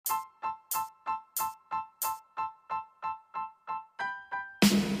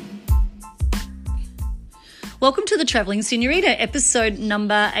Welcome to the Travelling Senorita, episode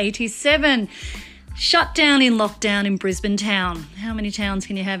number 87. Shut down in lockdown in Brisbane town. How many towns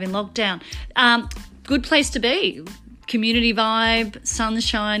can you have in lockdown? Good place to be. Community vibe, sun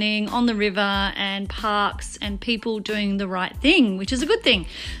shining, on the river and parks and people doing the right thing, which is a good thing.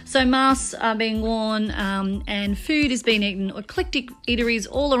 So masks are being worn and food is being eaten. Eclectic eateries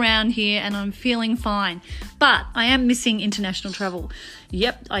all around here and I'm feeling fine. But I am missing international travel.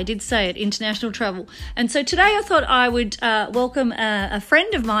 Yep, I did say it, international travel. And so today I thought I would welcome a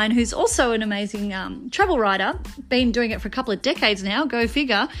friend of mine who's also an amazing travel writer, been doing it for a couple of decades now, go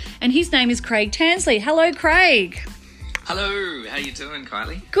figure, and his name is Craig Tansley. Hello, Craig. Hello, how you doing,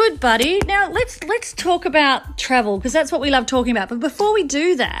 Kylie? Good, buddy. Now let's talk about travel because that's what we love talking about. But before we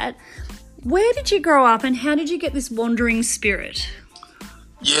do that, where did you grow up and how did you get this wandering spirit?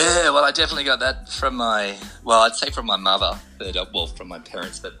 Yeah, well, I definitely got that from I'd say from my mother, from my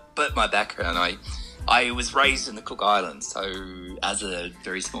parents, but my background, I was raised in the Cook Islands. So as a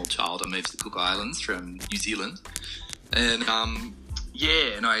very small child, I moved to the Cook Islands from New Zealand. And,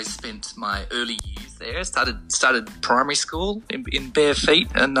 and I spent my early years there. Started primary school in bare feet.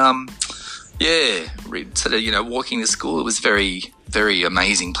 And, walking to school, it was very, very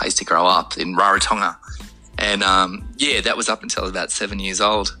amazing place to grow up in Rarotonga. And, that was up until about 7 years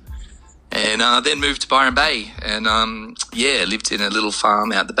old. And then moved to Byron Bay and, lived in a little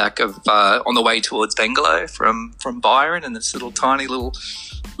farm out the back of, on the way towards Bangalow from Byron and this tiny little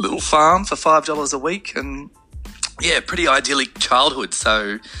farm for $5 a week. And, pretty idyllic childhood.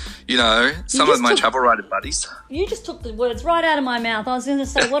 So, some of my travel writer buddies. You just took the words right out of my mouth. I was going to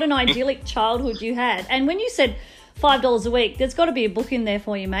say, what an idyllic childhood you had. And when you said $5 a week, there's got to be a book in there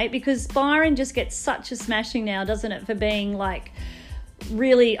for you, mate, because Byron just gets such a smashing now, doesn't it, for being like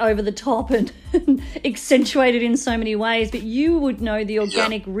really over the top and accentuated in so many ways. But you would know the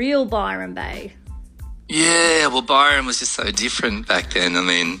organic, real Byron Bay. Yeah, well, Byron was just so different back then. I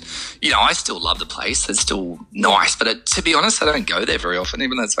mean, I still love the place. It's still nice. But to be honest, I don't go there very often,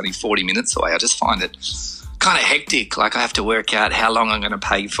 even though it's only 40 minutes away. I just find it kind of hectic. Like I have to work out how long I'm going to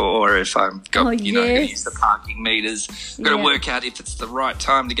pay for, if I'm going to use the parking meters. I've got to work out if it's the right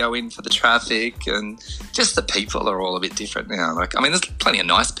time to go in for the traffic, and just the people are all a bit different now. Like, I mean, there's plenty of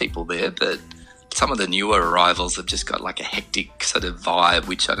nice people there, but some of the newer arrivals have just got like a hectic sort of vibe,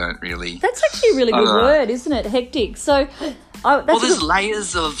 which I don't really... That's actually a really good word, isn't it? Hectic. So, there's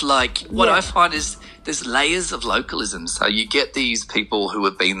layers of what I find is there's layers of localism. So you get these people who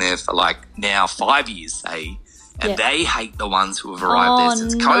have been there for like now 5 years, say, and they hate the ones who have arrived there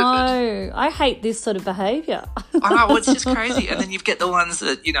since COVID. No, I hate this sort of behaviour. I know, it's just crazy. And then you've got the ones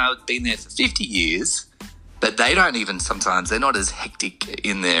that, have been there for 50 years, but they don't even sometimes, they're not as hectic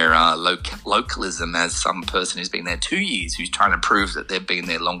in their localism as some person who's been there 2 years who's trying to prove that they've been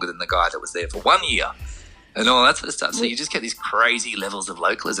there longer than the guy that was there for 1 year. And all that sort of stuff. So you just get these crazy levels of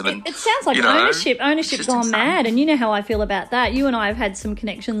localism. And it sounds like ownership gone mad. And you know how I feel about that. You and I have had some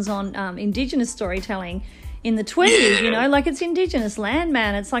connections on Indigenous storytelling in the Tweed, like it's Indigenous land,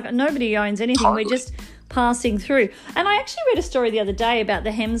 man. It's like nobody owns anything. Totally. We're just passing through. And I actually read a story the other day about the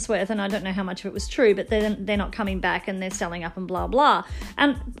Hemsworth, and I don't know how much of it was true, but they're not coming back and they're selling up and blah, blah.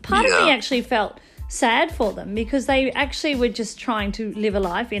 And part of me actually felt sad for them because they actually were just trying to live a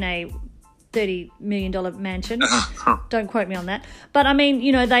life in a $30 million mansion. Don't quote me on that. But, I mean,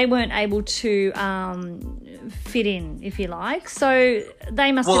 they weren't able to fit in, if you like. So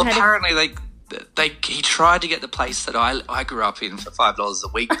they must have had... Well, apparently he tried to get the place that I grew up in for $5 a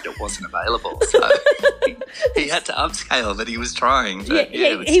week, but it wasn't available. So he had to upscale, but he was trying. But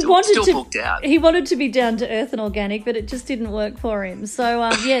he wanted to booked out. He wanted to be down to earth and organic, but it just didn't work for him. So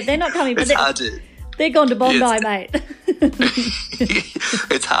they're not coming. But they're gone to Bondi, mate.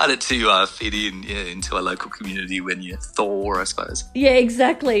 It's harder to fit in into a local community when you're Thor, I suppose. Yeah,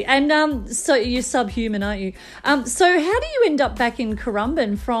 exactly. And so you're subhuman, aren't you? So how do you end up back in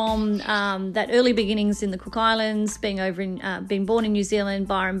Currumbin from that early beginnings in the Cook Islands, being born in New Zealand,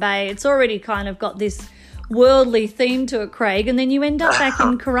 Byron Bay? It's already kind of got this worldly theme to it, Craig, and then you end up back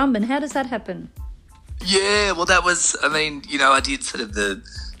in Currumbin. How does that happen? Yeah, well, that was, I did sort of the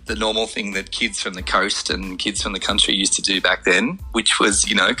normal thing that kids from the coast and kids from the country used to do back then, which was,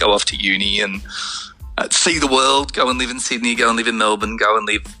 go off to uni and see the world, go and live in Sydney, go and live in Melbourne, go and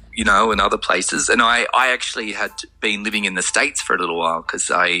live, in other places. And I actually had been living in the States for a little while because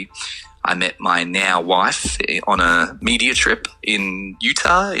I met my now wife on a media trip in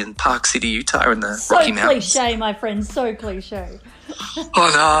Utah, in Park City, Utah, in the Rocky Mountains. So cliche, my friend, so cliche. Oh,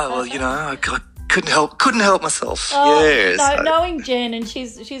 no, well, I couldn't help myself. Knowing Jen, and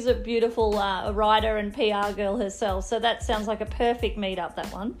she's a beautiful writer and PR girl herself, so that sounds like a perfect meet-up,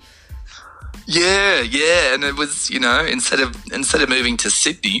 that one. Yeah, and it was, instead of moving to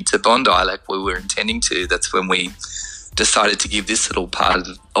Sydney, to Bondi, like we were intending to, that's when we decided to give this little part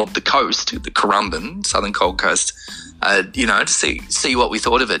of the coast, the Currumbin, Southern Gold Coast, to see what we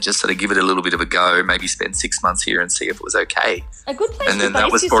thought of it, just sort of give it a little bit of a go, maybe spend 6 months here and see if it was okay. A good place and to then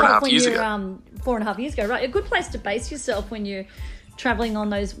that was base 4.5 yourself years when ago. you're 4.5 years ago, right? A good place to base yourself when you're travelling on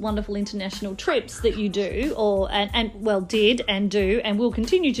those wonderful international trips that you do, did and do and will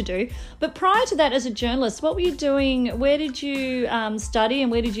continue to do. But prior to that, as a journalist, what were you doing? Where did you study, and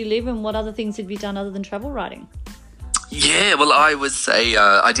where did you live, and what other things have you done other than travel writing? Yeah, well, I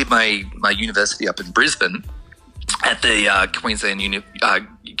did my university up in Brisbane at the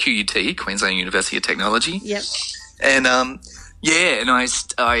QUT, Queensland University of Technology. Yep. And I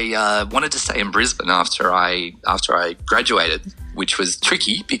wanted to stay in Brisbane after I graduated, which was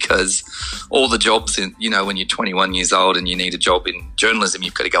tricky because all the jobs when you're 21 years old and you need a job in journalism,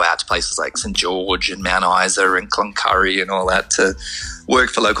 you've got to go out to places like St George and Mount Isa and Cloncurry and all that to work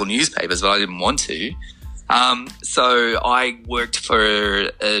for local newspapers, but I didn't want to. So I worked for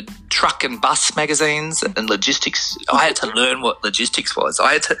truck and bus magazines and logistics. I had to learn what logistics was.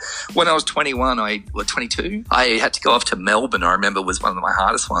 When I was 22, I had to go off to Melbourne, I remember was one of my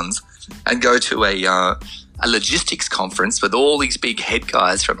hardest ones, and go to a logistics conference with all these big head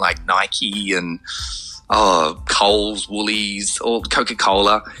guys from like Nike and Coles, Woolies, or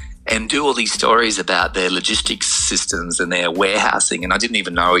Coca-Cola, and do all these stories about their logistics systems and their warehousing. And I didn't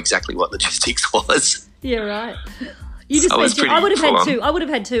even know exactly what logistics was. Yeah, right. You just mentioned, I would have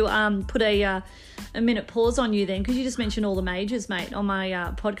had to put a minute pause on you then, because you just mentioned all the majors, mate, on my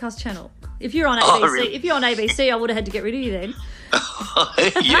podcast channel. If you're on ABC, I would have had to get rid of you then. I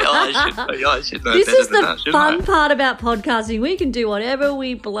should know. This better is than the that, fun part about podcasting. We can do whatever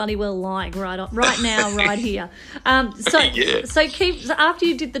we bloody well like right now, right here. So after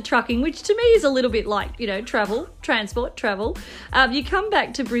you did the trucking, which to me is a little bit like travel, you come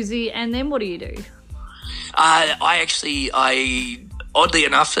back to Brizzy, and then what do you do? Oddly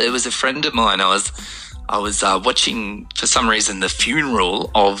enough, it was a friend of mine. I was watching, for some reason, the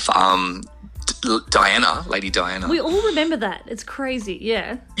funeral of Diana, Lady Diana. We all remember that. It's crazy,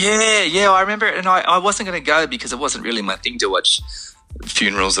 yeah. Yeah, I remember it, and I wasn't going to go because it wasn't really my thing to watch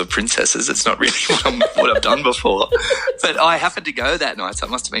funerals of princesses. It's not really what I've done before. But I happened to go that night, so it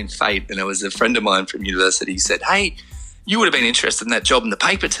must have been fate. And it was a friend of mine from university said, "Hey, you would have been interested in that job in the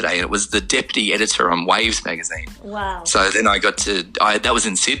paper today." And it was the deputy editor on Waves magazine. Wow. So then that was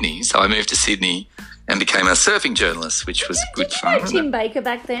in Sydney. So I moved to Sydney and became a surfing journalist, which was good fun. Did you know Tim Baker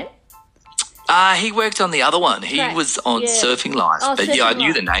back then? He worked on the other one. He was on Surfing Life. Oh, but Surfing I knew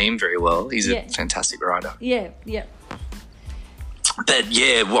Life. the name very well. He's a fantastic writer. Yeah. But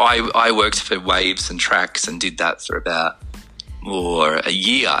I worked for Waves and Tracks and did that for about a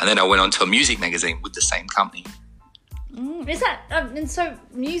year. And then I went on to a music magazine with the same company. Is that and so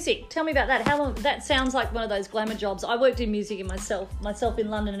music? Tell me about that. How long? That sounds like one of those glamour jobs. I worked in music myself in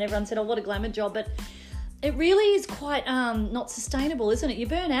London, and everyone said, "Oh, what a glamour job!" But it really is quite not sustainable, isn't it? You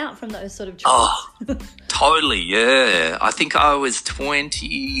burn out from those sort of jobs. Oh, totally. Yeah, I think I was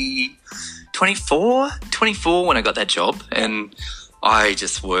 24 when I got that job, and I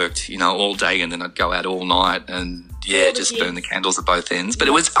just worked, all day, and then I'd go out all night and just burn the candles at both ends. But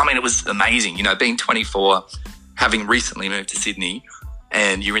it was amazing, being 24. Having recently moved to Sydney,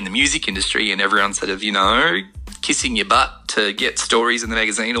 and you're in the music industry, and everyone's sort of, kissing your butt to get stories in the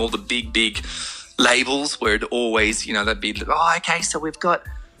magazine, all the big labels where it always, they'd be like, "Oh, okay, so we've got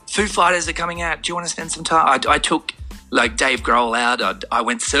Foo Fighters are coming out. Do you want to spend some time?" I took like Dave Grohl out. I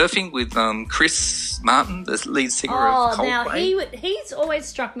went surfing with Chris Martin, the lead singer of Coldplay. Now he's always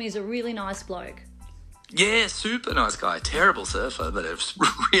struck me as a really nice bloke. Yeah, super nice guy. Terrible surfer, but a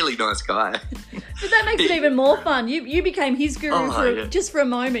really nice guy. But that makes it even more fun. You became his guru just for a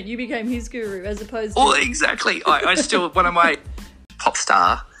moment. You became his guru as opposed to... Well, exactly. I still, one of my pop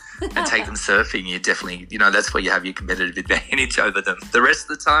star and take them surfing, you definitely, that's where you have your competitive advantage over them. The rest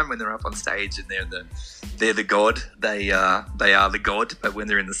of the time when they're up on stage and they're the god, they are the god, but when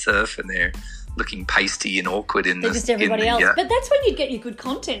they're in the surf and they're looking pasty and awkward they're just everybody else. But that's when you'd get your good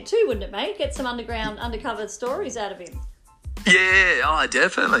content too, wouldn't it, mate? Get some undercover stories out of him. Yeah,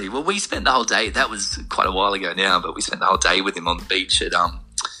 definitely. Well, we spent the whole day, that was quite a while ago now, but we spent the whole day with him on the beach at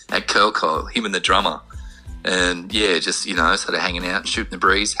Curl, him and the drummer. And just, sort of hanging out, shooting the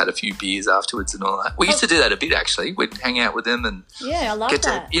breeze, had a few beers afterwards and all that. We used to do that a bit, actually. We'd hang out with them and I love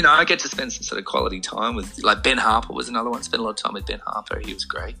that. I get to spend some sort of quality time with, like Ben Harper was another one. Spent a lot of time with Ben Harper. He was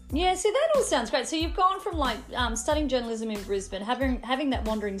great. Yeah, see, that all sounds great. So you've gone from studying journalism in Brisbane, having that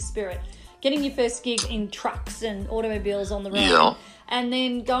wandering spirit, getting your first gig in trucks and automobiles on the road, Yeah. and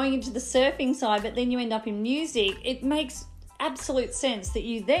then going into the surfing side, but then you end up in music. It makes absolute sense that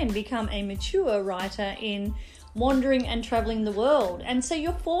you then become a mature writer in wandering and travelling the world. And so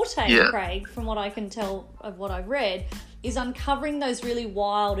your forte, Craig, from what I can tell of what I've read, is uncovering those really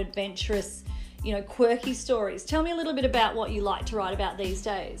wild, adventurous, quirky stories. Tell me a little bit about what you like to write about these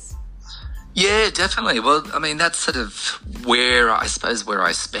days. Yeah, definitely. Well, I mean, that's sort of where I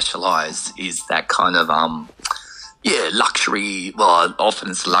specialise is that kind of, luxury. Well,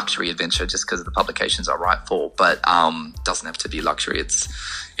 often it's luxury adventure just because of the publications I write for, but doesn't have to be luxury. It's,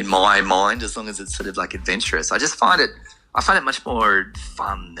 in my mind, as long as it's sort of like adventurous. I find it much more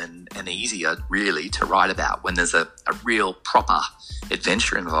fun and easier, really, to write about when there's a real proper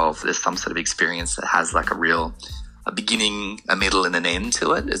adventure involved. There's some sort of experience that has like a beginning, a middle, and an end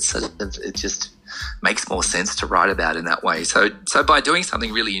to it. It just makes more sense to write about in that way. So by doing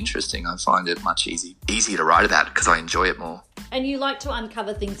something really interesting, I find it much easier to write about because I enjoy it more. And you like to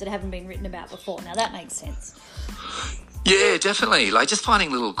uncover things that haven't been written about before. Now that makes sense. Yeah, definitely. Like just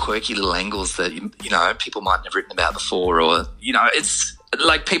finding little quirky little angles that, people might have written about before, or, it's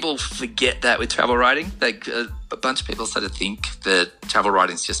like people forget that with travel writing. Like a bunch of people sort of think that travel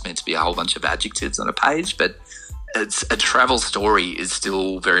writing is just meant to be a whole bunch of adjectives on a page, but it's a travel story is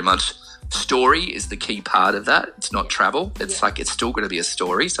still very much story is the key part of that. It's not travel. It's like it's still going to be a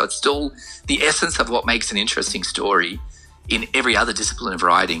story. So it's still the essence of what makes an interesting story in every other discipline of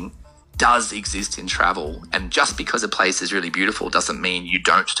writing does exist in travel. And just because a place is really beautiful doesn't mean you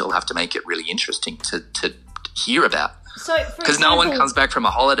don't still have to make it really interesting to hear about. So, because no one comes back from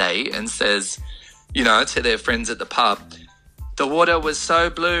a holiday and says, to their friends at the pub, the water was so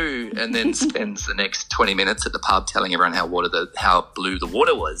blue, and then spends the next 20 minutes at the pub telling everyone how blue the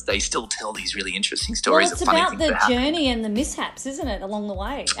water was. They still tell these really interesting stories. Well, it's about the journey and the mishaps, isn't it, along the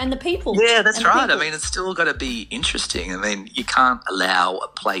way, and the people. Yeah, that's right. I mean, it's still got to be interesting. I mean, you can't allow a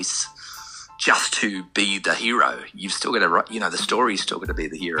place just to be the hero. You've still got to, the story's still got to be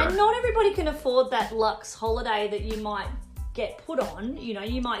the hero. And not everybody can afford that luxe holiday that you might get put on.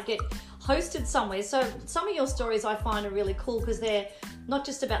 You might get hosted somewhere. So some of your stories I find are really cool because they're not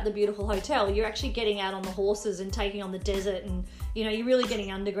just about the beautiful hotel. You're actually getting out on the horses and taking on the desert, and you're really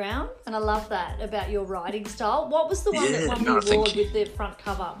getting underground. And I love that about your writing style. What was the one that won the award with the front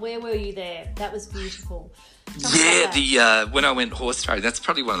cover? Where were you there? That was beautiful. When I went horse riding, that's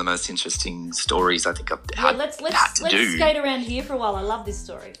probably one of the most interesting stories I think I've had to do. Let's skate around here for a while. I love this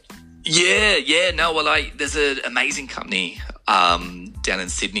story. There's an amazing company down in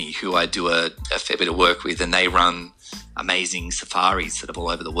Sydney who I do a fair bit of work with, and they run amazing safaris sort of all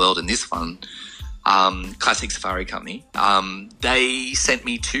over the world. And this one, Classic Safari Company, they sent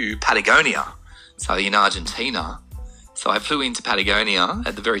me to Patagonia, so in Argentina. So I flew into Patagonia,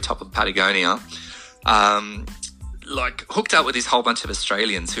 at the very top of Patagonia, hooked up with this whole bunch of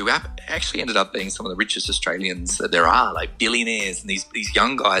Australians who actually ended up being some of the richest Australians that there are, like billionaires and these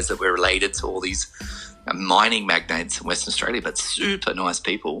young guys that were related to all these mining magnates in Western Australia, but super nice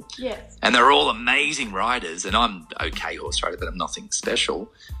people. Yeah. And they're all amazing riders, and I'm okay horse rider, but I'm nothing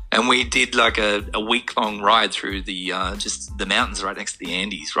special. And we did like a week-long ride through the just the mountains right next to the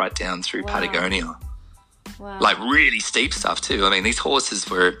Andes, right down through Patagonia. Wow. Like really steep stuff too. I mean, these horses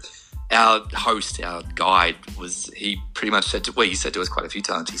were... Our host, our guide, he pretty much said he said to us quite a few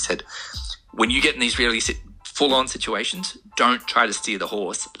times, he said, when you get in these really full-on situations, don't try to steer the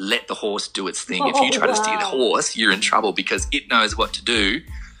horse. Let the horse do its thing. If you try to steer the horse, you're in trouble because it knows what to do,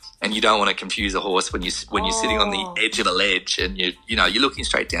 and you don't want to confuse a horse when you're sitting on the edge of a ledge and you're looking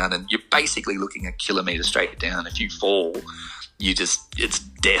straight down, and you're basically looking a kilometre straight down. If you fall, it's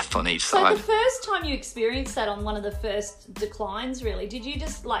death on each side. So the first time you experienced that on one of the first declines, really, did you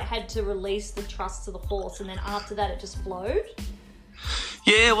just had to release the trust to the horse, and then after that it just flowed?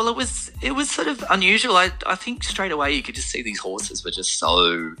 Yeah, well, it was sort of unusual. I think straight away you could just see these horses were just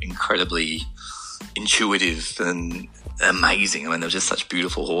so incredibly intuitive and amazing. I mean, they were just such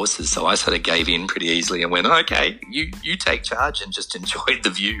beautiful horses. So I sort of gave in pretty easily and went, okay, you take charge, and just enjoyed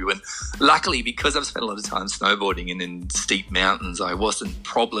the view. And luckily, because I've spent a lot of time snowboarding and in steep mountains, I wasn't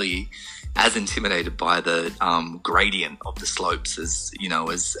probably as intimidated by the gradient of the slopes as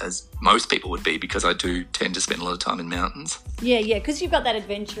most people would be, because I do tend to spend a lot of time in mountains. Yeah, because you've got that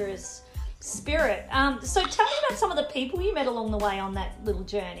adventurous spirit. So tell me about some of the people you met along the way on that little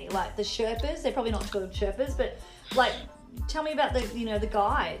journey, like the Sherpas. They're probably not called Sherpas, but tell me about the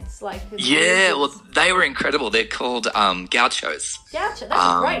guides. Well, they were incredible. They're called gauchos. Gaucho,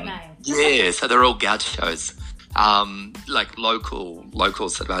 that's a great name. Yeah, so they're all gauchos. like local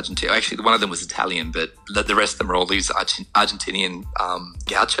sort of Argentina. Actually, one of them was Italian, but the rest of them are all these Argentinian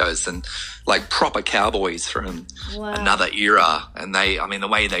gauchos and like proper cowboys from another era. And the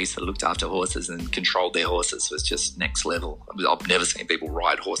way they sort of looked after horses and controlled their horses was just next level. I've never seen people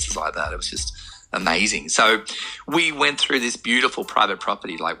ride horses like that. It was just amazing. So we went through this beautiful private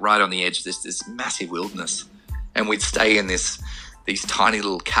property, like right on the edge of this massive wilderness, and we'd stay in these tiny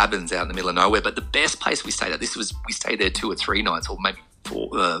little cabins out in the middle of nowhere. But the best place we stayed at, we stayed there 2 or 3 nights, or maybe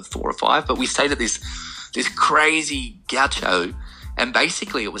 4 or 5, but we stayed at this crazy gaucho, and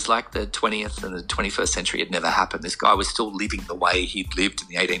basically it was like the 20th and the 21st century had never happened. This guy was still living the way he'd lived in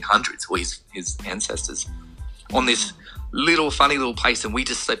the 1800s, or his ancestors, on this funny little place, and we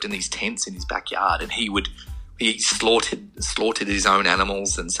just slept in these tents in his backyard, and he slaughtered his own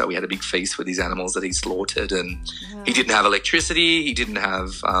animals, and so we had a big feast with his animals that he slaughtered, and he didn't have electricity, he didn't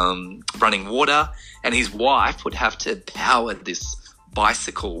have running water, and his wife would have to power this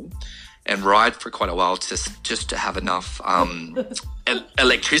bicycle and ride for quite a while just to have enough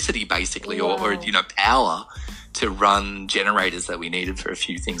electricity, basically, or power to run generators that we needed for a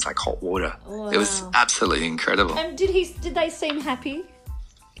few things like hot water. Wow. It was absolutely incredible. And did they seem happy?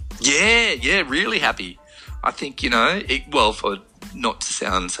 Yeah, really happy. I think, for not to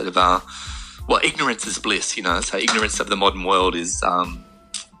sound sort of, ignorance is bliss, so ignorance of the modern world is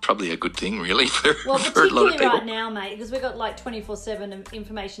probably a good thing, really, for a lot of people. Particularly right now, mate, because we've got like 24/7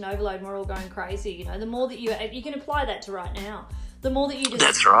 information overload and we're all going crazy, the more that you can apply that to right now, the more that you just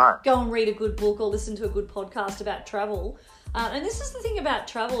That's right. go and read a good book or listen to a good podcast about travel. And this is the thing about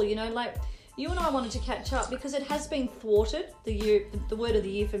travel, like you and I wanted to catch up because it has been thwarted. The word of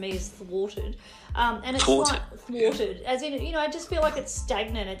the year for me is thwarted. And it's thwarted. Like thwarted, as in, I just feel like it's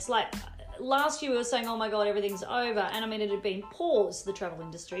stagnant. It's like last year we were saying, oh my God, everything's over. And it had been paused, the travel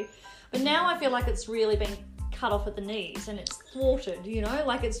industry. But now I feel like it's really been cut off at the knees and it's thwarted,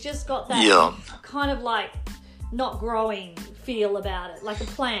 like it's just got that kind of like not growing feel about it, like a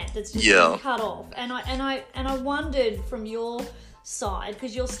plant that's just been cut off. And I wondered from your side,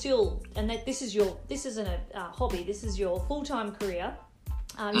 because you're still, and that this isn't a hobby, this is your full-time career.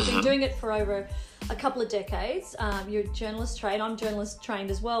 You've been doing it for over a couple of decades. You're journalist trained. I'm journalist trained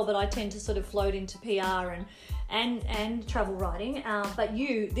as well, but I tend to sort of float into PR and travel writing. But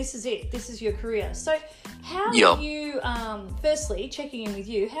this is it. This is your career. So how have you, firstly, checking in with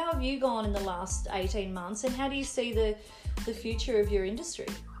you, how have you gone in the last 18 months and how do you see the future of your industry?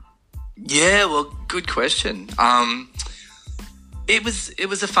 Yeah, well, good question. It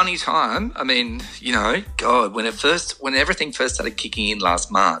was a funny time. God, when everything first started kicking in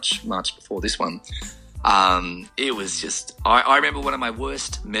last March before this one, it was just, I remember one of my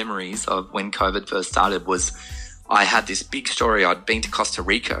worst memories of when COVID first started was I had this big story. I'd been to Costa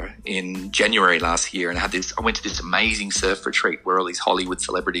Rica in January last year and I went to this amazing surf retreat where all these Hollywood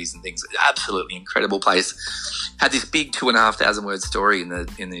celebrities and things, absolutely incredible place. Had this big 2,500 word story in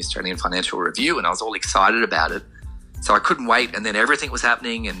the Australian Financial Review and I was all excited about it. So I couldn't wait, and then everything was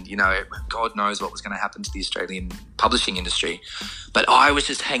happening and, God knows what was going to happen to the Australian publishing industry. But I was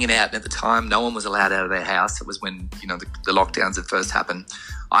just hanging out, and at the time, no one was allowed out of their house. It was when, the lockdowns had first happened.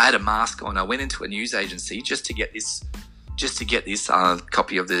 I had a mask on. I went into a news agency just to get this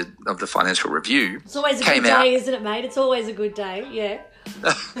copy of the Financial Review. It's always a good day, isn't it, mate? It's always a good day, yeah.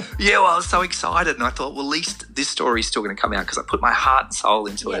 Yeah, well, I was so excited, and I thought, well, at least this story's still going to come out because I put my heart and soul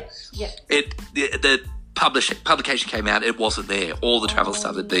into it. Yeah. The publication came out, it wasn't there. All the travel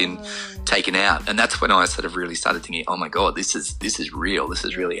stuff had been taken out, and that's when I sort of really started thinking, oh my God, this is real, this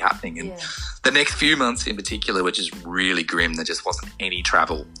is really happening. And the next few months in particular were just really grim. There just wasn't any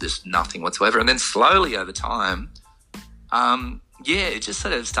travel, just nothing whatsoever. And then slowly over time, it just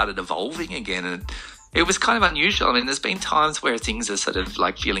sort of started evolving again, and it was kind of unusual. There's been times where things are sort of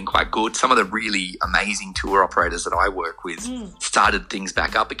like feeling quite good. Some of the really amazing tour operators that I work with started things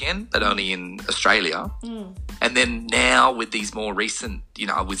back up again, but only in Australia. And then now with these more recent,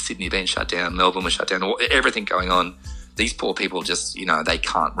 with Sydney being shut down, Melbourne was shut down, everything going on, these poor people just, they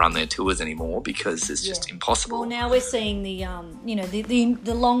can't run their tours anymore because it's just impossible. Well, now we're seeing the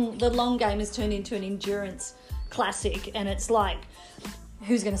long game has turned into an endurance classic, and it's like,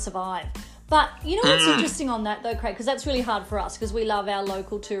 who's going to survive? But what's interesting on that though, Craig, because that's really hard for us because we love our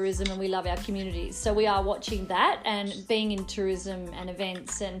local tourism and we love our communities. So we are watching that and being in tourism and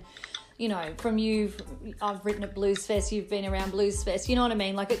events and, from you, I've written at Blues Fest, you've been around Blues Fest, you know what I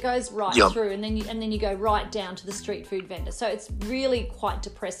mean? Like it goes right through and then you go right down to the street food vendor. So it's really quite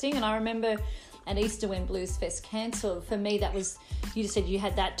depressing. And I remember and Easter when Blues Fest cancelled. For me, that was, you just said you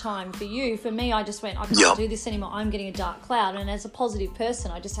had that time for you. For me, I just went, I can't do this anymore. I'm getting a dark cloud. And as a positive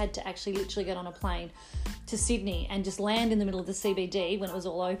person, I just had to actually literally get on a plane to Sydney and just land in the middle of the CBD when it was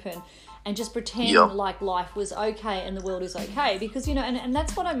all open and just pretend like life was okay and the world is okay. Because, you know, and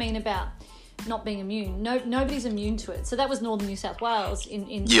that's what I mean about not being immune. Nobody's immune to it. So that was Northern New South Wales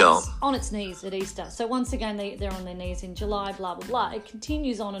on its knees at Easter. So once again, they're on their knees in July, blah, blah, blah. It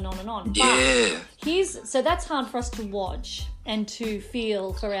continues on and on and on. Yeah. But so that's hard for us to watch and to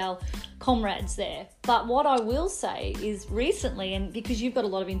feel for our comrades there. But what I will say is recently, and because you've got a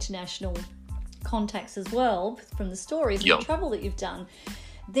lot of international contacts as well from the stories and the travel that you've done,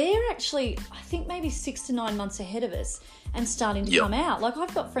 they're actually, I think, maybe 6 to 9 months ahead of us and starting to come out. Like,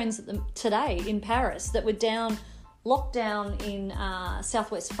 I've got friends today in Paris that were locked down in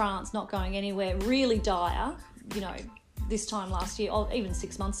southwest France, not going anywhere, really dire, you know, this time last year, or even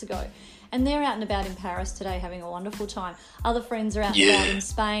 6 months ago. And they're out and about in Paris today having a wonderful time. Other friends are out and about in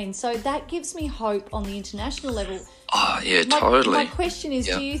Spain. So that gives me hope on the international level. Oh, yeah, totally. My question is,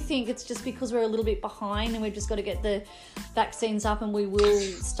 do you think it's just because we're a little bit behind and we've just got to get the vaccines up and we will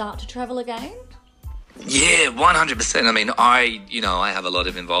start to travel again? Yeah, 100%. I mean, I have a lot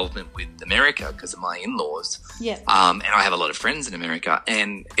of involvement with America because of my in-laws. Yeah. And I have a lot of friends in America,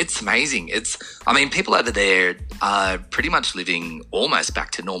 and it's amazing. People over there are pretty much living almost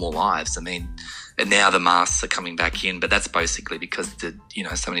back to normal lives. I mean, and now the masks are coming back in, but that's basically because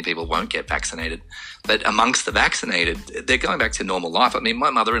so many people won't get vaccinated. But amongst the vaccinated, they're going back to normal life. I mean,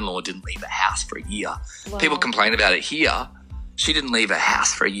 my mother-in-law didn't leave the house for a year. Wow. People complain about it here. She didn't leave her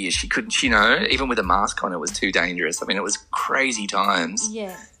house for a year. She couldn't, even with a mask on, it was too dangerous. I mean, it was crazy times.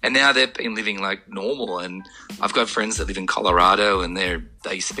 Yeah. And now they've been living like normal. And I've got friends that live in Colorado, and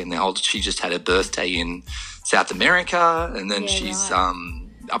they spend she just had her birthday in South America, and then she's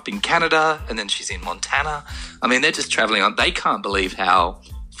up in Canada, and then she's in Montana. I mean, they're just traveling on. They can't believe how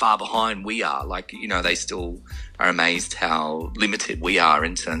far behind we are. Like, they still are amazed how limited we are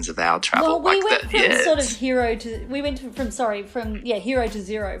in terms of our travel. Well, we went from sort of hero to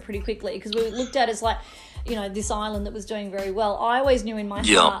zero pretty quickly, because we looked at it as like, this island that was doing very well. I always knew in my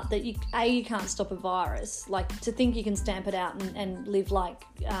heart that you can't stop a virus. Like, to think you can stamp it out and live like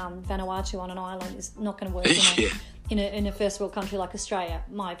Vanuatu on an island is not going to work in a first world country like Australia,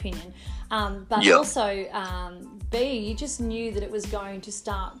 my opinion. But also, B, you just knew that it was going to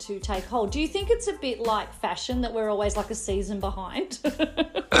start to take hold. Do you think it's a bit like fashion, that we're always like a season behind?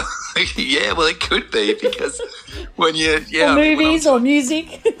 Yeah, well, it could be, because when you... or movies or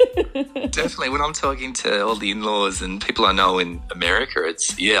music. Definitely. When I'm talking to all the in-laws and people I know in America,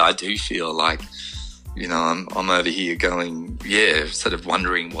 I do feel like, I'm over here going, sort of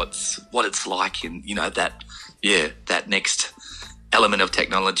wondering what it's like in, that next element of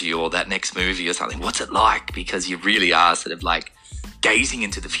technology or that next movie or something. What's it like? Because you really are sort of like gazing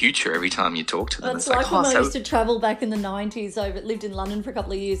into the future every time you talk to them. It's like when I used to travel back in the 90s. I lived in London for a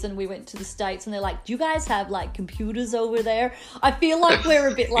couple of years, and we went to the States, and they're like, do you guys have like computers over there? I feel like we're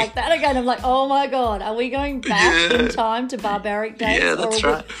a bit like that again. I'm like, oh my God, are we going back in time to barbaric days? Yeah, that's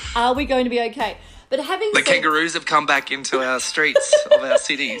right. Are we going to be okay? But the kangaroos have come back into our streets of our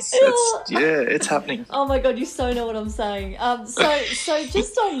cities. It's happening. Oh my God, you so know what I'm saying. So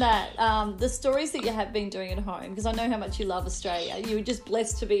just on that, the stories that you have been doing at home, because I know how much you love Australia. You were just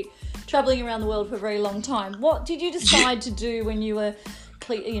blessed to be travelling around the world for a very long time. What did you decide to do when you were,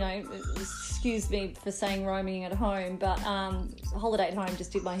 excuse me for saying roaming at home, but holiday at home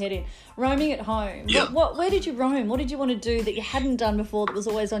just did my head in. Roaming at home. Yeah. Where did you roam? What did you want to do that you hadn't done before that was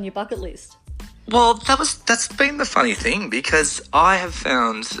always on your bucket list? Well, that's been the funny thing, because I have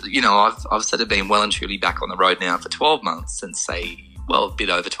found, I've sort of been well and truly back on the road now for 12 months a bit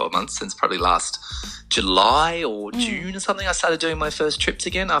over 12 months since probably last July or June or something. I started doing my first trips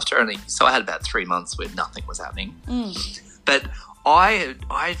again so I had about 3 months where nothing was happening. But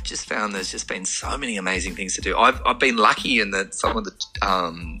I've just found there's just been so many amazing things to do. I've been lucky in that some of the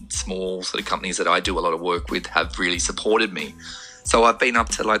small sort of companies that I do a lot of work with have really supported me. So I've been up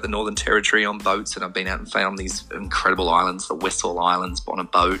to like the Northern Territory on boats, and I've been out and found these incredible islands, the Westall Islands, on a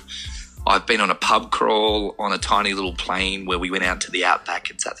boat. I've been on a pub crawl on a tiny little plane where we went out to the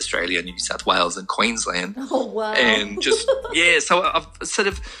outback in South Australia, New South Wales and Queensland. Oh, wow. And just, so I've sort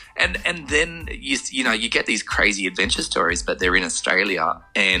of, and then, you get these crazy adventure stories, but they're in Australia,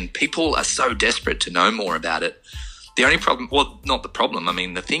 and people are so desperate to know more about it. The only problem, well, not the problem, I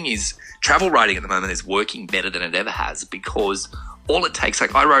mean, the thing is, travel writing at the moment is working better than it ever has, because all it takes,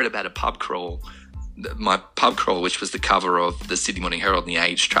 like I wrote about a pub crawl, my pub crawl, which was the cover of the Sydney Morning Herald and the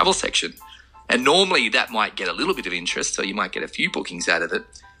Age travel section. And normally that might get a little bit of interest, so you might get a few bookings out of it.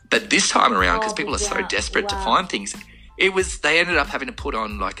 But this time around, because people are booked so out. desperate to Wow. find things, they ended up having to put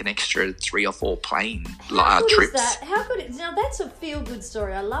on like an extra 3 or 4 plane How good trips. is that? How good is now? That's a feel-good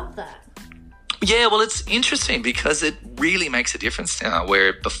story. I love that. Yeah, well, it's interesting because it really makes a difference now,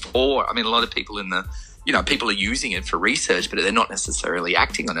 where before, I mean, a lot of people people are using it for research, but they're not necessarily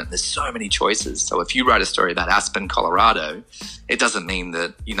acting on it. There's so many choices. So if you write a story about Aspen, Colorado, it doesn't mean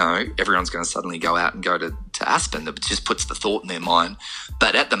that, everyone's going to suddenly go out and go to Aspen. It just puts the thought in their mind.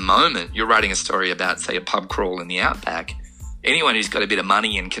 But at the moment, you're writing a story about, say, a pub crawl in the outback. Anyone who's got a bit of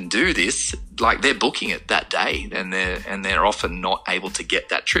money and can do this, like, they're booking it that day, and they're often not able to get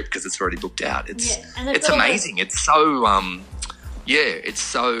that trip because it's already booked out. It's amazing. It's so it's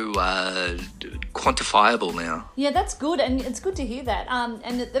so quantifiable now. Yeah, that's good, and it's good to hear that.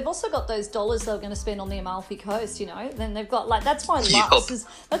 And they've also got those dollars they're going to spend on the Amalfi Coast. Then they've got that's why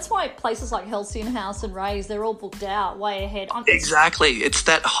that's why places like Halcyon House and Ray's, they're all booked out way ahead. Exactly, it's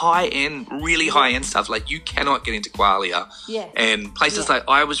that high end, really high end stuff. Like, you cannot get into Qualia. Yeah, and places like,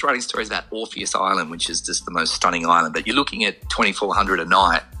 I was writing stories about Orpheus Island, which is just the most stunning island. But you're looking at $2,400 a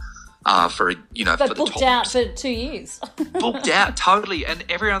night. But for the booked tops. out for 2 years. Booked out, totally. And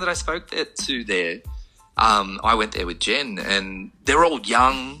everyone that I spoke to there, I went there with Jen, and they're all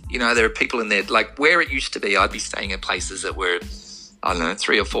young. There are people in there, like, where it used to be, I'd be staying at places that were, I don't know,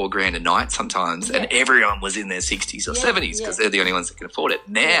 $3 or $4 grand a night sometimes, and everyone was in their 60s or 70s because they're the only ones that can afford it.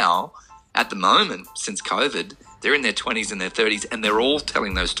 Now, at the moment, since COVID, they're in their 20s and their 30s, and they're all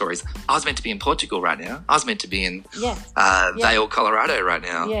telling those stories. I was meant to be in Portugal right now. I was meant to be in Vail, Colorado right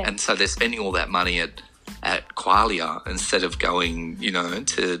now. Yeah. And so they're spending all that money at Qualia instead of going,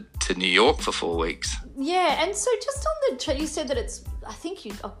 to New York for 4 weeks. Yeah, and so just on you said that it's, I think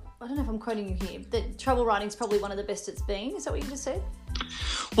I don't know if I'm quoting you here, that travel writing's probably one of the best it's been. Is that what you just said?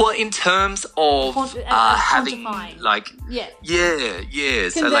 Well, in terms of having, like,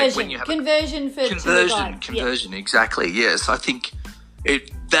 Conversion. So, like, when you have conversion, exactly. Yes, I think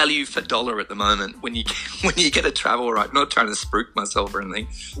value for dollar at the moment when you get a travel writer. Not trying to spruik myself or anything,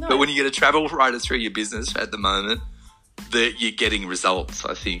 but when you get a travel writer through your business at the moment, that you're getting results.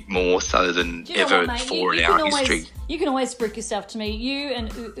 I think more so than ever before in our history. You can always spruik yourself to me. You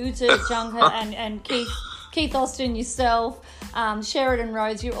and Uta Junker and Keith Austin, yourself, Sheridan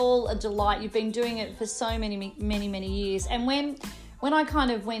Rhodes, you're all a delight. You've been doing it for so many years. And when I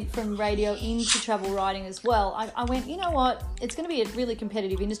kind of went from radio into travel writing as well, I went, you know what? It's going to be a really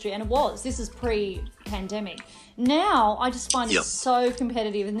competitive industry. And it was. This is pre-pandemic. Now, I just find it so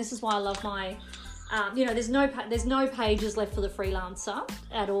competitive. And this is why I love my... there's no pages left for the freelancer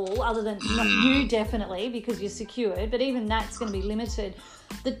at all, other than not you, definitely, because you're secured. But even that's going to be limited.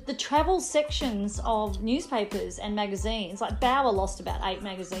 The travel sections of newspapers and magazines, like Bauer lost about 8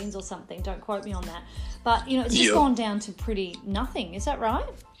 magazines or something. Don't quote me on that. But it's just gone down to pretty nothing. Is that right?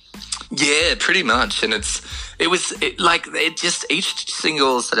 Yeah, pretty much. And each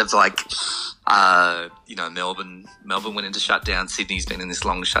single sort of like. Melbourne went into shutdown. Sydney's been in this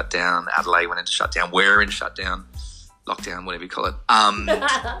long shutdown. Adelaide went into shutdown. We're in shutdown, lockdown, whatever you call it.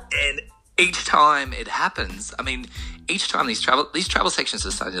 And each time it happens, I mean, each time these travel sections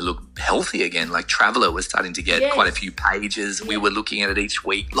are starting to look healthy again. Like Traveller was starting to get quite a few pages. We were looking at it each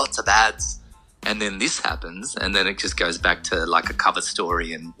week, lots of ads. And then this happens, and then it just goes back to like a cover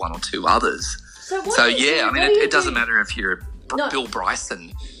story and 1 or 2 others. It doesn't matter if you're Bill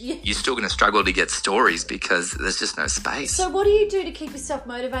Bryson, you're still going to struggle to get stories because there's just no space. So what do you do to keep yourself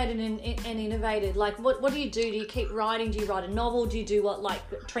motivated and innovated? Like, what do you do? Do you keep writing? Do you write a novel? Do you do what, like,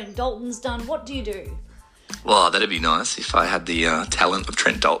 Trent Dalton's done? What do you do? Well, that'd be nice if I had the talent of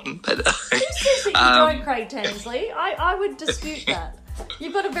Trent Dalton. But who says that you don't, Craig Tansley? I would dispute that.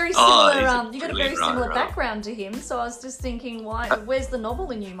 You've got a very similar background to him, so I was just thinking, where's the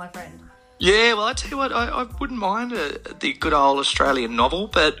novel in you, my friend? Yeah, well, I tell you what, I wouldn't mind the good old Australian novel,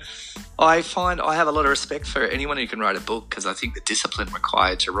 but I find I have a lot of respect for anyone who can write a book because I think the discipline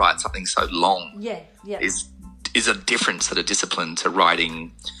required to write something so long is a different sort of discipline to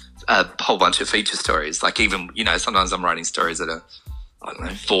writing a whole bunch of feature stories. Like, even, sometimes I'm writing stories that are,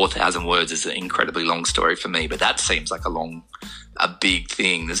 4,000 words is an incredibly long story for me, but that seems like a big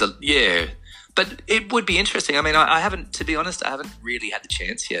thing. But it would be interesting. I mean, I haven't, to be honest, I haven't really had the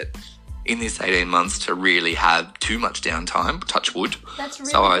chance yet in this 18 months to really have too much downtime, touch wood. That's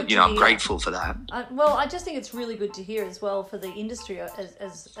really so good to I'm hear. Grateful for that. I just think it's really good to hear as well for the industry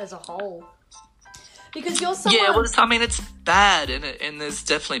as a whole. Because you're someone... Yeah, well, it's bad, and there's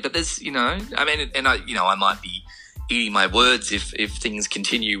definitely... But there's, I might be eating my words if things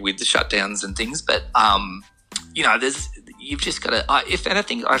continue with the shutdowns and things, but, you've just got to... If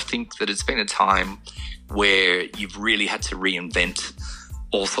anything, I think that it's been a time where you've really had to reinvent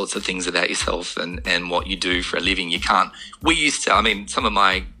all sorts of things about yourself and what you do for a living. You can't. Some of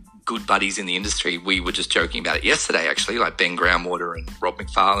my good buddies in the industry, we were just joking about it yesterday, actually, like Ben Groundwater and Rob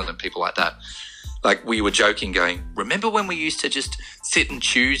McFarlane and people like that. Like, we were joking, going, remember when we used to just sit and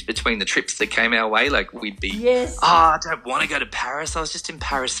choose between the trips that came our way? Like, we'd be, yes. I don't want to go to Paris. I was just in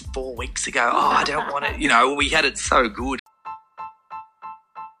Paris 4 weeks ago. I don't want to, we had it so good.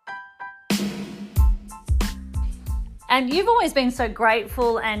 And you've always been so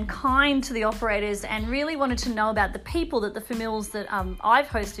grateful and kind to the operators and really wanted to know about the people that the familiars that I've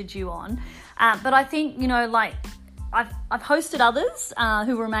hosted you on. But I think, I've hosted others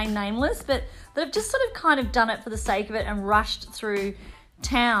who remain nameless, but that have just sort of kind of done it for the sake of it and rushed through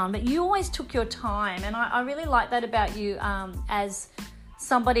town. But you always took your time, and I really like that about you as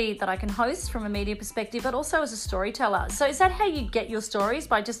somebody that I can host from a media perspective, but also as a storyteller. So is that how you get your stories,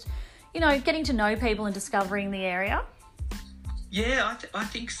 by just, getting to know people and discovering the area? Yeah, I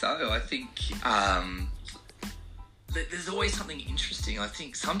think so. I think there's always something interesting. I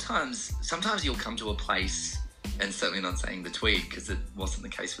think sometimes you'll come to a place, and certainly not saying the Tweed, because it wasn't the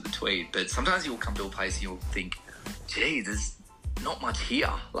case with the Tweed, but sometimes you'll come to a place and you'll think, gee, there's not much here.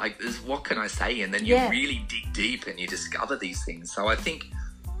 Like, what can I say? And then you really dig deep and you discover these things. So I think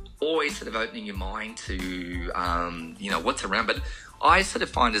always sort of opening your mind to, what's around. But I sort of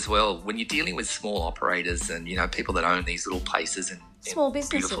find as well, when you're dealing with small operators and, people that own these little places and small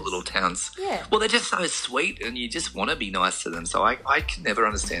businesses, beautiful little towns, yeah, well, they're just so sweet and you just want to be nice to them. So I can never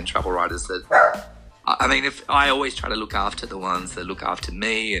understand travel writers that... if I always try to look after the ones that look after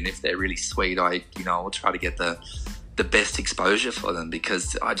me, and if they're really sweet, I'll try to get the best exposure for them,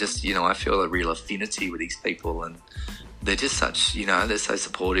 because I just, I feel a real affinity with these people, and they're just such, they're so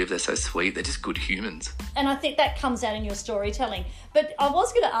supportive, they're so sweet, they're just good humans. And I think that comes out in your storytelling. But I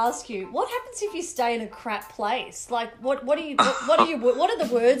was going to ask you, what happens if you stay in a crap place? Like, what are the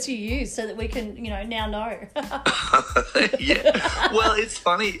words you use so that we can, now know? Yeah. Well, it's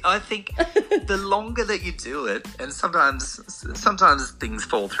funny. I think the longer that you do it, and sometimes things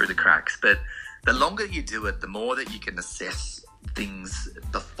fall through the cracks, but the longer you do it, the more that you can assess things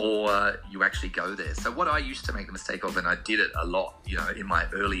before you actually go there. So what I used to make the mistake of, and I did it a lot, in my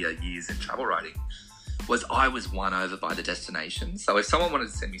earlier years in travel writing, was I was won over by the destination. So if someone wanted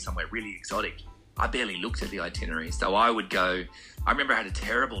to send me somewhere really exotic, I barely looked at the itinerary. So I would go, I remember I had a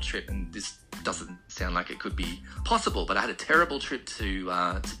terrible trip, and this doesn't sound like it could be possible, but I had a terrible trip to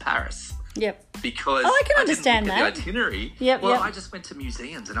Paris. Yep. Because I can understand that. The itinerary. Yep. I just went to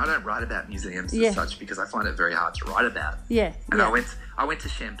museums, and I don't write about museums as such, because I find it very hard to write about. Yeah. And I went to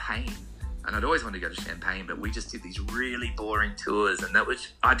Champagne, and I'd always wanted to go to Champagne, but we just did these really boring tours, and that was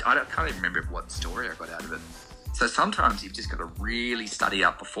I can't even remember what story I got out of it. So sometimes you've just got to really study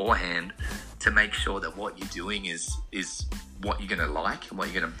up beforehand to make sure that what you're doing is what you're going to like and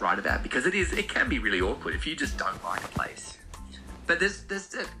what you're going to write about, because it can be really awkward if you just don't like a place. But there's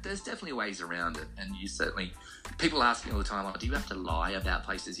definitely ways around it, and people ask me all the time, do you have to lie about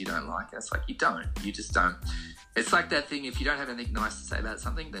places you don't like? And it's like, you don't. You just don't. It's like that thing, if you don't have anything nice to say about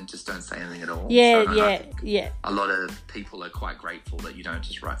something, then just don't say anything at all. Yeah, so a lot of people are quite grateful that you don't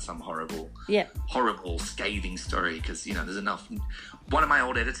just write some horrible, scathing story, because, there's enough. One of my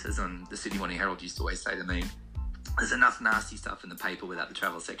old editors on the Sydney Morning Herald used to always say to me, there's enough nasty stuff in the paper without the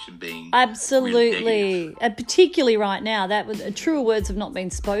travel section being absolutely really and particularly right now. That was truer words have not been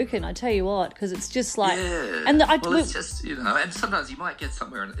spoken. I tell you what, because it's just like, it's just and sometimes you might get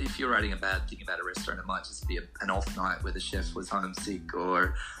somewhere, and if you're writing a bad thing about a restaurant, it might just be an off night where the chef was homesick,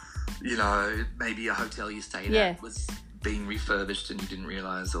 or maybe a hotel you stayed at was being refurbished and you didn't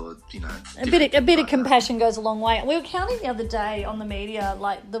realise, or a bit of compassion goes a long way. We were counting the other day on the media,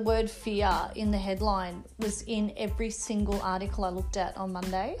 like the word fear in the headline was in every single article I looked at on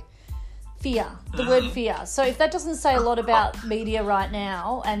Monday. Fear, the word fear. So if that doesn't say a lot about media right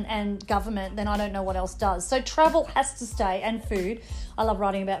now and government, then I don't know what else does. So travel has to stay, and food. I love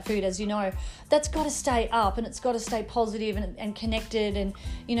writing about food, as you know. That's got to stay up, and it's got to stay positive and connected, and,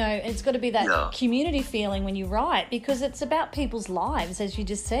 it's got to be that community feeling when you write, because it's about people's lives, as you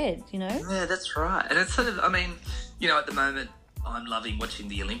just said, Yeah, that's right. And it's sort of, at the moment, I'm loving watching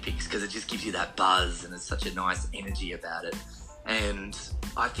the Olympics, because it just gives you that buzz, and it's such a nice energy about it. And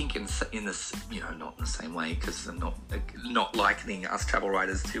I think in this, not in the same way, because I'm not likening us travel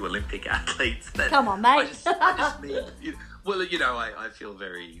writers to Olympic athletes. Come on, mate. I just mean, I feel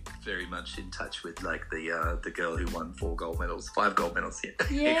very, very much in touch with like the girl who won 5 gold medals.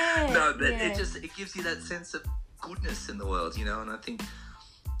 Yeah. No, but it gives you that sense of goodness in the world, and I think,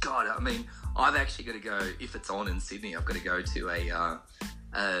 God, I've actually got to go, if it's on in Sydney, I've got to go to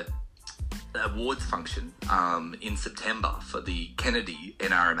awards function in September for the Kennedy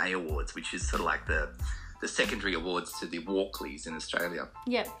NRMA Awards, which is sort of like the secondary awards to the Walkleys in Australia.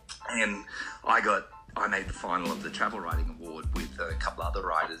 Yep. And I made the final of the Travel Writing Award with a couple other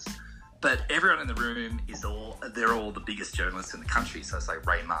writers. But everyone in the room they're all the biggest journalists in the country. So it's like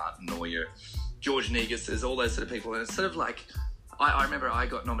Ray Martin or your George Negus, there's all those sort of people. And it's sort of like, I remember I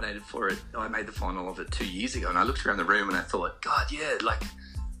got nominated for it. I made the final of it 2 years ago, and I looked around the room and I thought, God, yeah, like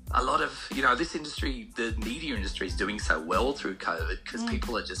a lot of, this industry, the media industry is doing so well through COVID because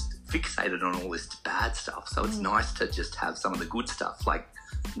people are just fixated on all this bad stuff. So it's nice to just have some of the good stuff, like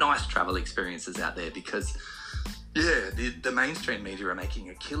nice travel experiences out there because, yeah, the mainstream media are making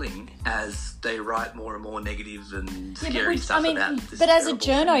a killing as they write more and more negative and scary stuff about this. But as a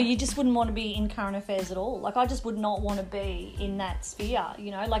journo, you just wouldn't want to be in current affairs at all. Like, I just would not want to be in that sphere,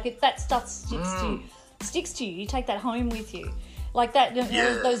 Like, if that stuff sticks to you, you take that home with you. Like that,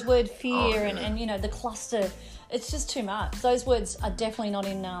 those word fear and the cluster, it's just too much. Those words are definitely not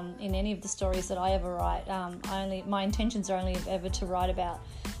in any of the stories that I ever write. My intentions are only ever to write about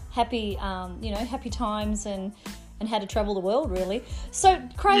happy times and how to travel the world, really. So,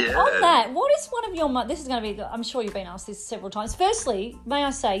 Craig, on that, what is one of your... This is going to be... I'm sure you've been asked this several times. Firstly, may I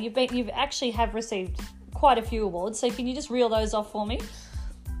say, you've actually have received quite a few awards. So can you just reel those off for me?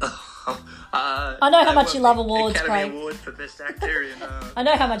 I know how much you love awards, Academy Craig. Award for Best Actor. I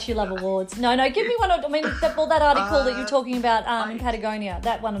know how much you love awards. No, give me one. I mean, that article that you're talking about in Patagonia,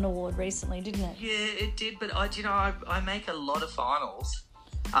 that won an award recently, didn't it? Yeah, it did. But I make a lot of finals.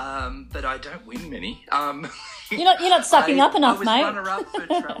 But I don't win many. You're not sucking up enough, mate. I was runner-up for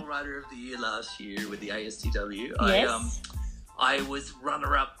Travel Writer of the Year last year with the ASTW. Yes. I was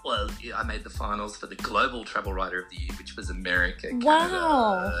runner-up. Well, I made the finals for the Global Travel Writer of the Year, which was America,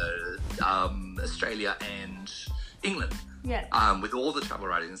 Canada, Australia, and England. Yeah. With all the travel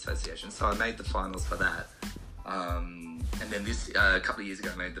writing associations. So I made the finals for that. And then a couple of years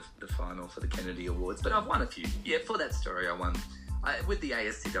ago, I made the final for the Kennedy Awards. But I've won a few. Yeah, for that story, I won. With the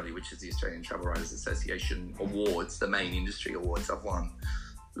ASTW, which is the Australian Travel Writers Association Awards, the main industry awards, I've won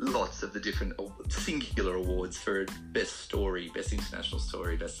lots of the different singular awards for best story, best international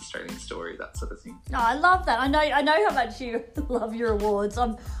story, best Australian story, that sort of thing. No, I love that. I know how much you love your awards.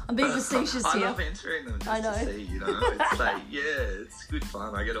 I'm being facetious here. I love entering them just to see, It's like, it's good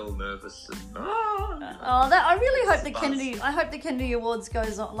fun. I get all nervous and I really hope the Kennedy Awards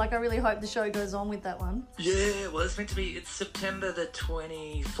goes on. Like, I really hope the show goes on with that one. Yeah, well, it's September the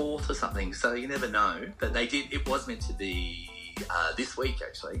 24th or something, so you never know. But it was meant to be this week,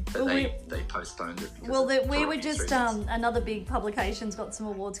 actually, but they postponed it. We were just another big publication's got some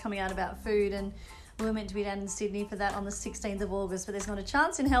awards coming out about food, and we were meant to be down in Sydney for that on the 16th of August, but there's not a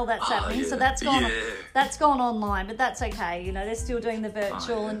chance in hell that's happening. Yeah. So that's gone online, but that's okay. They're still doing the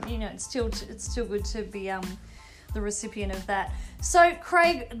virtual, and it's still good to be the recipient of that. So,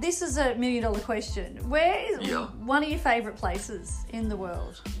 Craig, this is $1 million question. Where is one of your favourite places in the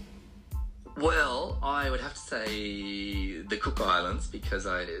world? Well, I would have to say the Cook Islands because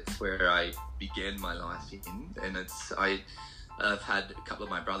it's where I began my life in, and I've had a couple of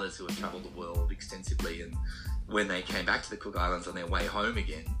my brothers who have travelled the world extensively, and when they came back to the Cook Islands on their way home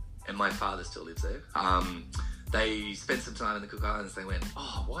again, and my father still lives there, they spent some time in the Cook Islands. They went,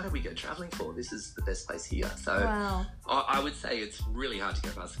 why do we go travelling for? This is the best place here. So wow. I would say it's really hard to go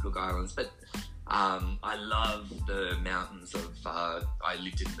past the Cook Islands, but I love the mountains of, I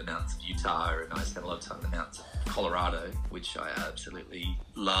lived in the mountains of Utah, and I spent a lot of time in the mountains of Colorado, which I absolutely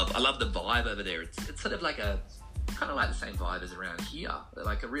love. I love the vibe over there. It's sort of like kind of like the same vibe as around here.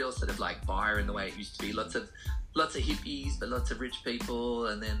 Like a real sort of like Byron, the way it used to be. Lots of hippies, but lots of rich people.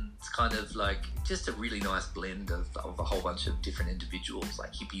 And then it's kind of like just a really nice blend of a whole bunch of different individuals,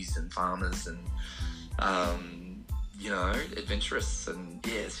 like hippies and farmers and, adventurous, and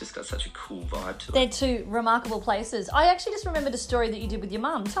it's just got such a cool vibe to it. They're two remarkable places. I actually just remembered a story that you did with your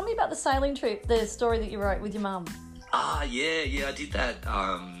mum. Tell me about the sailing trip, the story that you wrote with your mum. Yeah, I did that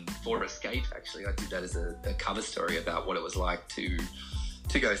for Escape, actually. I did that as a cover story about what it was like to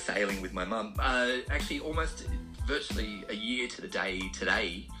go sailing with my mum. Actually, almost virtually a year to the day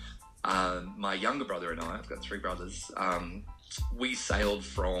today, my younger brother and I've got 3 brothers, we sailed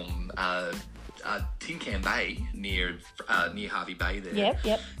from Tin Can Bay near Harvey Bay there.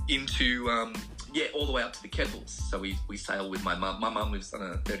 Yep. Into all the way up to the Kettles. So we sailed with my mum. My mum lives on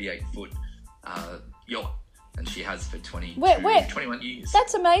a 38-foot yacht, and she has for 21 years.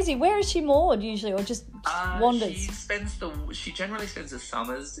 That's amazing. Where is she moored usually, or just wanders? She generally spends the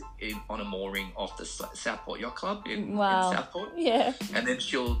summers on a mooring off the Southport Yacht Club in Southport. Yeah. And then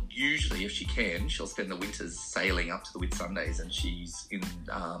she'll usually, if she can, she'll spend the winters sailing up to the Whitsundays, and she's in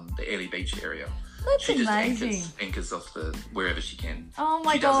the Airlie Beach area. That's she amazing. Just anchors off wherever she can. Oh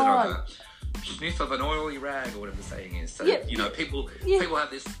my God. She does it on a sniff of an oily rag, or whatever the saying is. So, people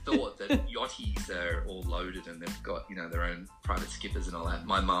have this thought that yachties are all loaded and they've got, their own private skippers and all that.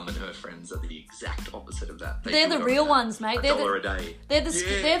 My mum and her friends are the exact opposite of that. They're the real ones, mate. They're $1 a day. They're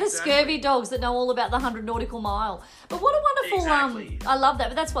the scurvy dogs that know all about the 100 nautical mile. But what a wonderful I love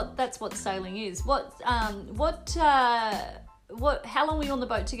that. But that's what sailing is. How long were you on the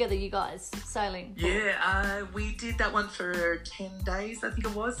boat together, you guys, sailing? Yeah, we did that one for 10 days, I think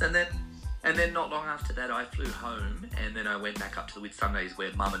it was, and then not long after that, I flew home, and then I went back up to the Whitsundays,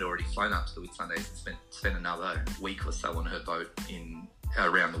 where Mum had already flown up to the Whitsundays and spent another week or so on her boat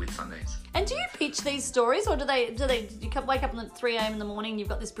around the Whitsundays. And do you pitch these stories, or do you wake up at 3 a.m. in the morning, you've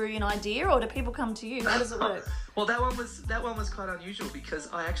got this brilliant idea, or do people come to you? How does it work? Well, that one was quite unusual, because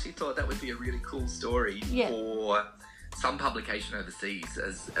I actually thought that would be a really cool story for some publication overseas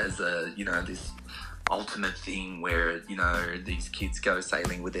as a this ultimate thing where these kids go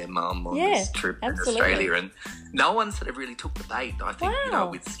sailing with their mum on this trip in Australia, and no one sort of really took the bait. I think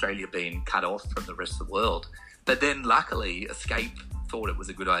with Australia being cut off from the rest of the world, but then luckily Escape thought it was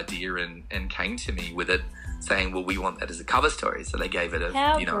a good idea and came to me with it, saying, well, we want that as a cover story. So they gave it a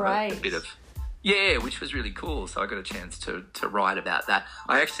bit of which was really cool. So I got a chance to write about that.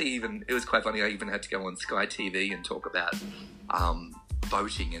 It was quite funny, I even had to go on Sky TV and talk about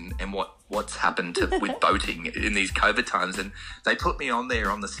boating and what's happened with boating in these COVID times. And they put me on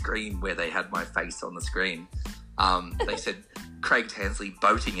there on the screen where they had my face on the screen. They said, Craig Tansley,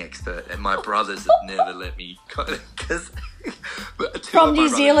 boating expert, and my brothers have never let me go, because from New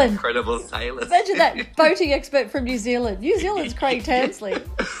Zealand, incredible sailors. Imagine that, boating expert from New Zealand. New Zealand's Craig Tansley.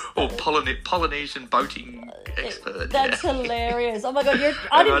 Or Polynesian boating expert. That's hilarious. Oh my God,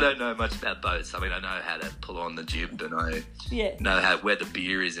 I don't know much about boats. I mean, I know how to pull on the jib, and I know where the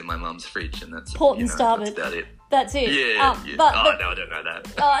beer is in my mum's fridge, and that's port and starboard. That's about it. That's it. Yeah. No, I don't know that.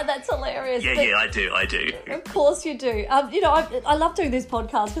 Oh, that's hilarious. Yeah, I do. Of course you do. I love doing this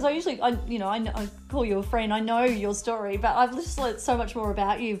podcast, because I call you a friend. I know your story, but I've just learned so much more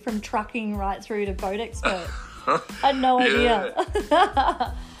about you, from trucking right through to boat expert. I had no idea.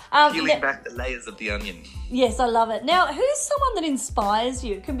 Peeling back the layers of the onion. Yes, I love it. Now, who's someone that inspires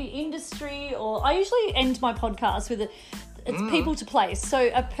you? It can be industry, or I usually end my podcast with it's people to place. So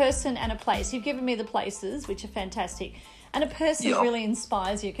a person and a place. You've given me the places, which are fantastic. And a person really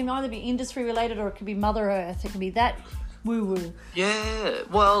inspires you. It can either be industry related, or it could be Mother Earth. It can be that woo-woo. Yeah.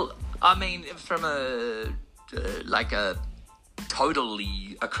 Well, I mean, from a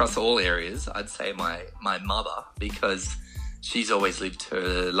totally across all areas, I'd say my mother, because she's always lived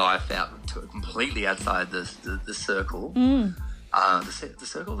her life out to completely outside the circle. The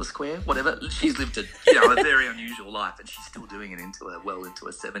circle, the square, whatever. She's lived a very unusual life, and she's still doing it into her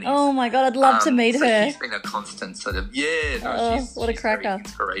 70s. Oh my God, I'd love to meet her. She's been a constant sort of what a cracker. Very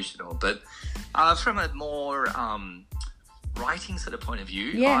inspirational. But from a more writing sort of point of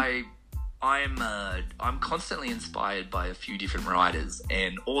view, I'm constantly inspired by a few different writers,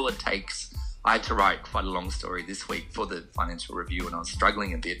 and all it takes. I had to write quite a long story this week for the Financial Review, and I was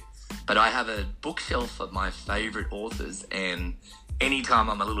struggling a bit. But I have a bookshelf of my favourite authors, and anytime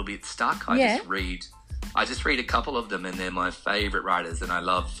I'm a little bit stuck, I just read a couple of them, and they're my favourite writers. And I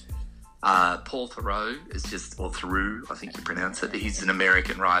love Paul Theroux, or Theroux, I think you pronounce it. He's an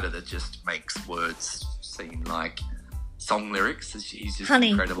American writer that just makes words seem like song lyrics. He's just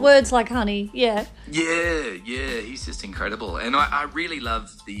incredible. Words like honey, yeah. Yeah, he's just incredible. And I really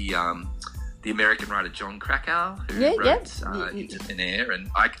love the American writer Jon Krakauer, who wrote Into Thin Air, and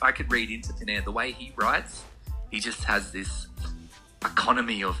I could read Into Thin Air. The way he writes, he just has this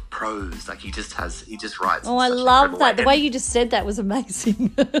economy of prose. Like he just writes. Oh, I love that. The way you just said that was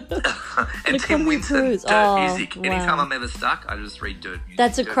amazing. And Tim Winton, Dirt Music. Wow. Anytime I'm ever stuck, I just read Dirt Music.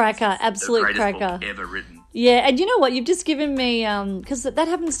 That's a cracker, absolute the greatest cracker. book ever written. Yeah, and you know what? You've just given me because that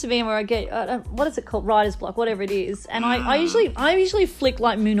happens to me where I get what is it called, writer's block, whatever it is, and I usually flick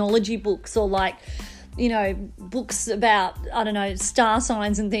like moonology books, or like books about, I don't know, star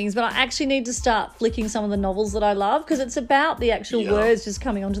signs and things, but I actually need to start flicking some of the novels that I love, because it's about the actual words just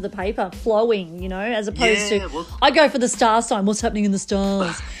coming onto the paper, flowing, as opposed to, I go for the star sign, what's happening in the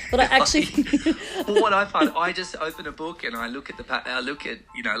stars, but I actually... Well, what I find, I just open a book and I look at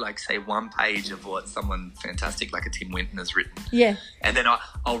like say one page of what someone fantastic like a Tim Winton has written. Yeah. And then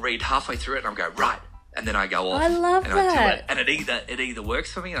I'll read halfway through it and I'll go, right, and then I go off. I love and that. I do it, and it either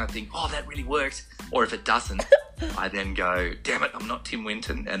works for me, and I think, oh, that really worked, or if it doesn't, I then go, damn it, I'm not Tim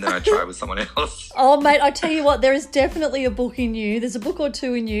Winton, and then I try with someone else. Oh, mate, I tell you what, there is definitely a book in you. There's a book or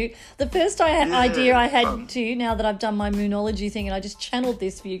two in you. The first idea I had to you, now that I've done my Moonology thing, and I just channeled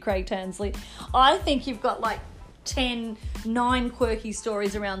this for you, Craig Tansley, I think you've got like 9 quirky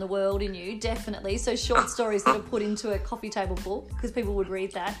stories around the world in you, definitely. So short stories that are put into a coffee table book, because people would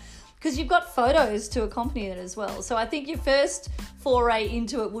read that. Because you've got photos to accompany it as well. So I think your first foray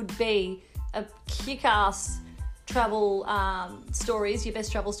into it would be a kick-ass travel stories, your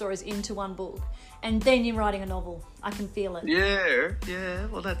best travel stories into one book. And then you're writing a novel. I can feel it. Yeah.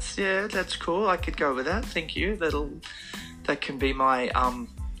 Well, that's cool. I could go with that. Thank you. That can be my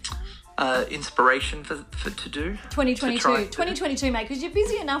inspiration for to do 2022 mate, because you're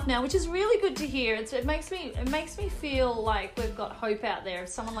busy enough now, which is really good to hear. It makes me feel like we've got hope out there. If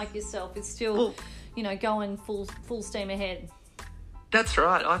someone like yourself is still going full steam ahead. That's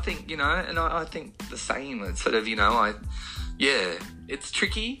right. I think and I think the same. It's sort of it's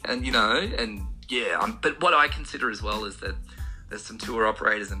tricky, and but what I consider as well is that there's some tour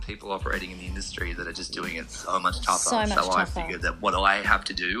operators and people operating in the industry that are just doing it so much tougher. I figured that what I have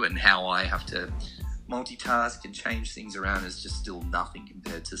to do and how I have to multitask and change things around is just still nothing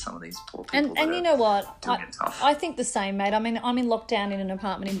compared to some of these poor people. And you know what? Tough. I think the same, mate. I mean, I'm in lockdown in an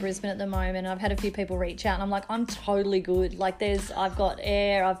apartment in Brisbane at the moment, and I've had a few people reach out, and I'm like, I'm totally good. Like, I've got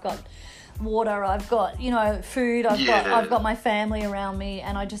air, I've got water, I've got food, I've got my family around me,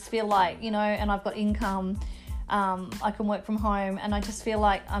 and I just feel like and I've got income. I can work from home, and I just feel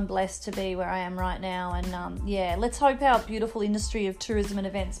like I'm blessed to be where I am right now. And let's hope our beautiful industry of tourism and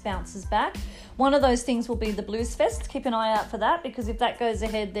events bounces back. One of those things will be the Blues Fest. Keep an eye out for that, because if that goes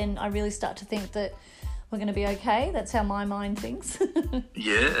ahead, then I really start to think that we're going to be okay. That's how my mind thinks. For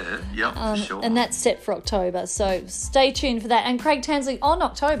sure. And that's set for October, so stay tuned for that. And Craig Tansley, on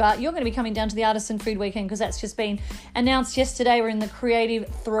October, you're going to be coming down to the Artisan Food Weekend, because that's just been announced yesterday. We're in the creative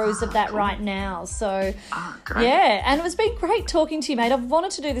throes of that cool. right now. So, great. Yeah, and it's been great talking to you, mate. I've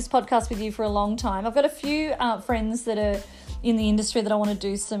wanted to do this podcast with you for a long time. I've got a few friends that are in the industry that I want to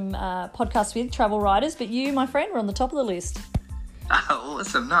do some podcasts with, travel writers, but you, my friend, were on the top of the list.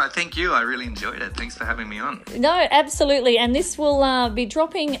 Awesome. No, thank you. I really enjoyed it. Thanks for having me on. No, absolutely. And this will be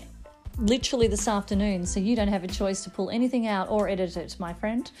dropping literally this afternoon, so you don't have a choice to pull anything out or edit it, my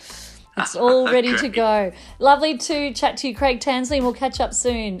friend. It's all ready to go. Lovely to chat to you, Craig Tansley, and we'll catch up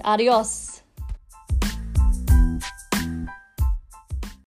soon. Adios.